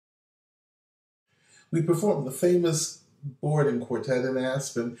We performed the famous Borodin Quartet in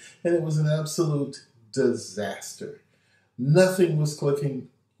Aspen, and it was an absolute disaster. Nothing was clicking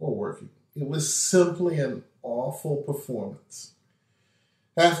or working. It was simply an awful performance.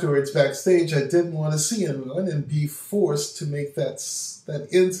 Afterwards, backstage, I didn't want to see anyone and be forced to make that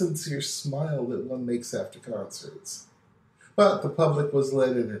insincere smile that one makes after concerts. But the public was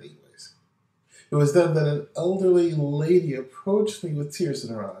let in anyways. It was then that an elderly lady approached me with tears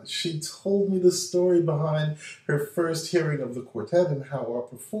in her eyes. She told me the story behind her first hearing of the quartet and how our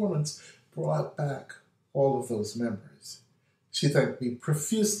performance brought back all of those memories. She thanked me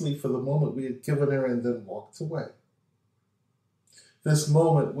profusely for the moment we had given her and then walked away. This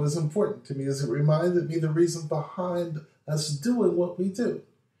moment was important to me as it reminded me the reason behind us doing what we do,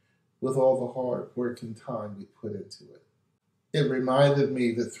 with all the hard work and time we put into it. It reminded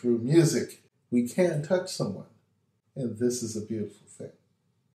me that through music, we can touch someone, and this is a beautiful thing.